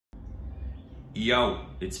Yo,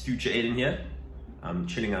 it's Future Aiden here. I'm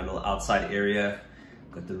chilling out a little outside area.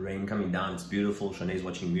 Got the rain coming down, it's beautiful. Shanae's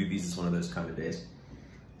watching movies, it's one of those kind of days.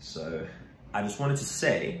 So I just wanted to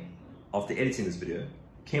say, after editing this video,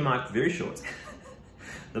 came out very short.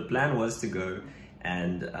 The plan was to go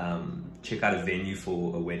and check out a venue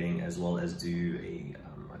for a wedding as well as do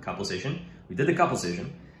a couple session. We did the couple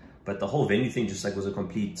session, but the whole venue thing just like was a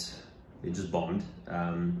complete, it just bombed.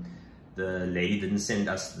 The lady didn't send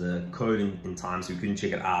us the code in time, so we couldn't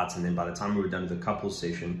check it out. And then by the time we were done with the couple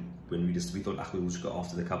session, when we thought we'll just go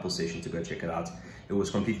after the couple session to go check it out, it was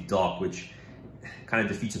completely dark, which kind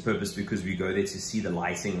of defeats the purpose because we go there to see the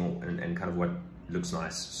lighting and kind of what looks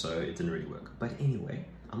nice. So it didn't really work. But anyway,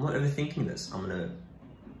 I'm not overthinking this. I'm gonna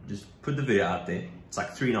just put the video out there. It's like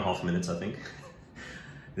 3.5 minutes, I think.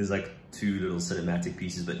 There's like 2 little cinematic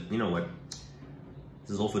pieces, but you know what? This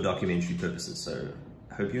is all for documentary purposes. So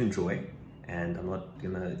I hope you enjoy, and I'm not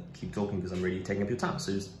gonna keep talking because I'm really taking up your time,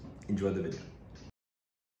 so just enjoy the video.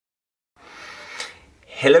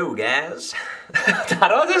 Hello guys! How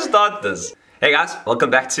do I just start this? Hey guys, welcome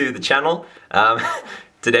back to the channel.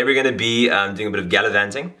 Today we're gonna be doing a bit of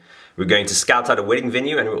gallivanting. We're going to scout out a wedding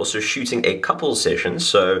venue, and we're also shooting a couple session,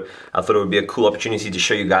 so I thought it would be a cool opportunity to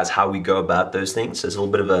show you guys how we go about those things. So it's a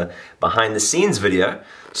little bit of a behind the scenes video.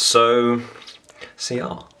 So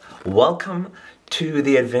yeah, welcome to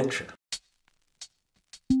the adventure.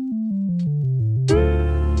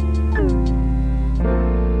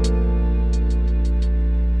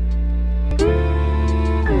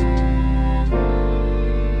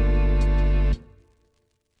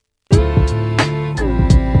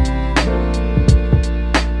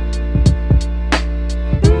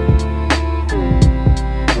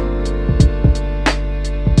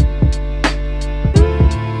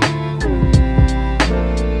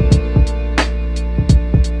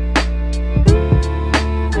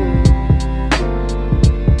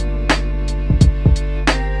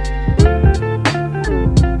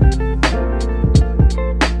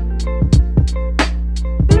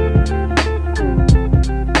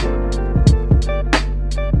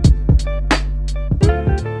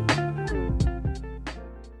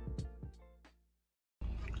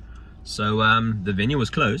 So the venue was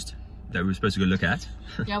closed that we were supposed to go look at.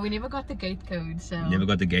 Yeah, we never got the gate code, so... Never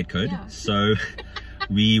got the gate code. Yeah. So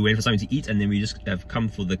we went for something to eat, and then we just have come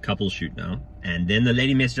for the couple shoot now. And then the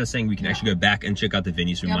lady messaged us saying we can actually go back and check out the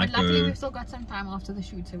venue, so we might but luckily go... we've still got some time after the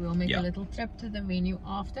shoot, so we'll make a little trip to the venue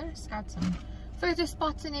after, scout some photo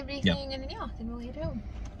spots and everything, and then then we'll head home.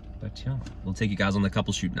 But yeah, we'll take you guys on the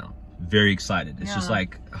couple shoot now. Very excited. It's just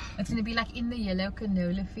like... It's going to be like in the yellow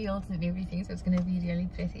canola fields and everything, so it's going to be really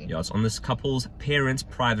pretty. Yeah, it's on this couple's parents'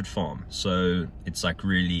 private farm. So it's like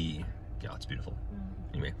really... Yeah, it's beautiful.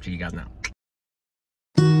 Anyway, check you guys now.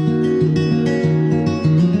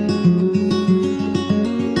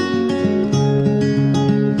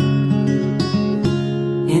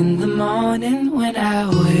 In the morning when I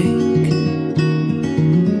wake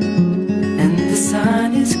and the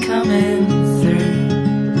sun is coming through,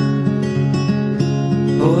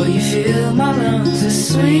 oh, you fill my lungs with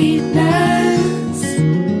sweetness,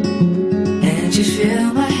 and you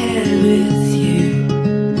fill my head with